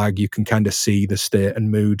jet lag, you can kind of see the state and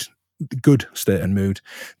mood, the good state and mood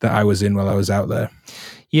that I was in while I was out there.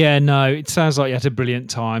 Yeah, no, it sounds like you had a brilliant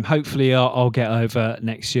time. Hopefully I'll get over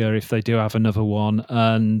next year if they do have another one.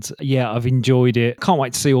 And I've enjoyed it. Can't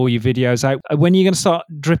wait to see all your videos out. When are you going to start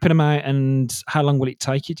dripping them out, and how long will it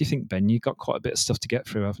take you, do you think, Ben? You've got quite a bit of stuff to get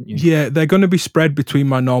through, haven't you? Yeah, they're going to be spread between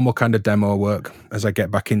my normal kind of demo work as I get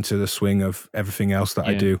back into the swing of everything else that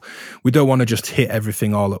I do. We don't want to just hit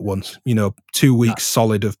everything all at once. 2 weeks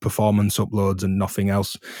solid of performance uploads and nothing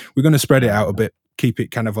else. We're going to spread it out a bit, keep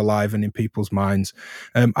it kind of alive and in people's minds.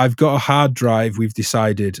 I've got a hard drive we've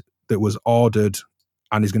decided that was ordered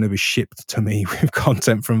and is going to be shipped to me with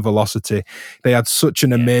content from Velocity. They had such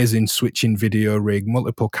an amazing switching video rig,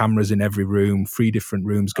 multiple cameras in every room, 3 different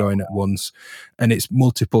rooms going at once, and it's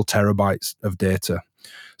multiple terabytes of data.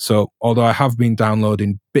 So although I have been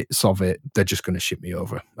downloading bits of it, they're just going to ship me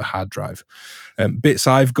over a hard drive. Bits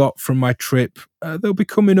I've got from my trip, they'll be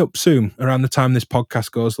coming up soon. Around the time this podcast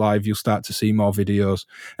goes live, you'll start to see more videos.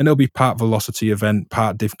 And it'll be part Velocity event,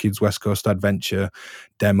 part Div Kids West Coast Adventure,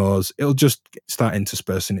 demos. It'll just start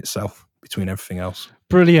interspersing itself between everything else.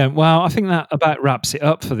 Brilliant. Well, I think that about wraps it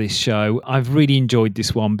up for this show. I've really enjoyed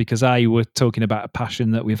this one because we're talking about a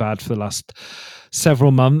passion that we've had for the last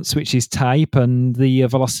several months, which is tape, and the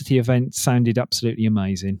Velocity event sounded absolutely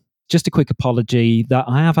amazing. Just a quick apology that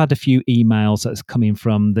I have had a few emails that's coming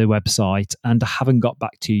from the website and I haven't got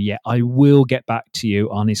back to you yet. I will get back to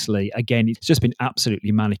you, honestly. Again, it's just been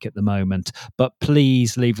absolutely manic at the moment, but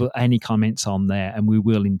please leave any comments on there and we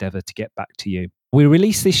will endeavour to get back to you. We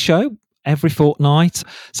release this show every fortnight.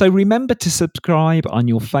 So remember to subscribe on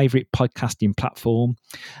your favourite podcasting platform.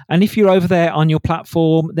 And if you're over there on your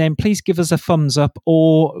platform, then please give us a thumbs up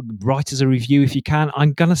or write us a review if you can.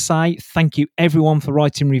 I'm going to say thank you everyone for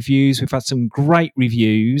writing reviews. We've had some great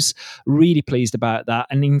reviews. Really pleased about that.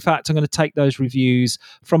 And in fact, I'm going to take those reviews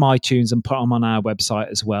from iTunes and put them on our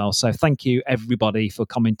website as well. So thank you everybody for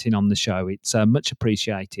commenting on the show. It's much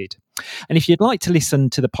appreciated. And if you'd like to listen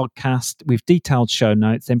to the podcast with detailed show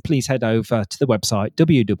notes, then please head over to the website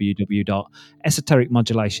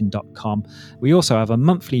www.esotericmodulation.com. We also have a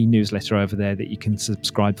monthly newsletter over there that you can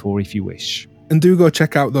subscribe for if you wish. And do go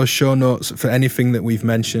check out those show notes for anything that we've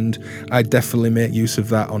mentioned. I definitely make use of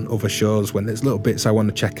that on other shows when there's little bits I want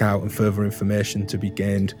to check out and further information to be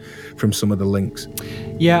gained from some of the links.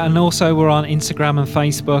 Yeah, and also we're on Instagram and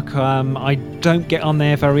Facebook. I don't get on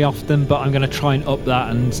there very often, but I'm going to try and up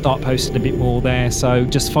that and start posting a bit more there. So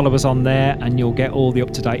just follow us on there and you'll get all the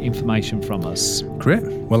up-to-date information from us. Great.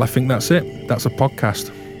 Well, I think that's it. That's a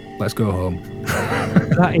podcast. Let's go home.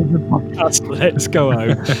 That is a podcast. Let's go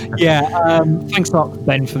home. Yeah, thanks a lot,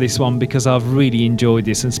 Ben, for this one, because I've really enjoyed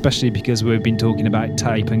this, and especially because we've been talking about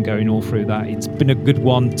tape and going all through that. It's been a good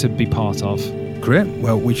one to be part of. Great.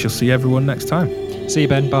 Well, we shall see everyone next time. See you,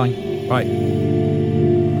 Ben. Bye. Bye.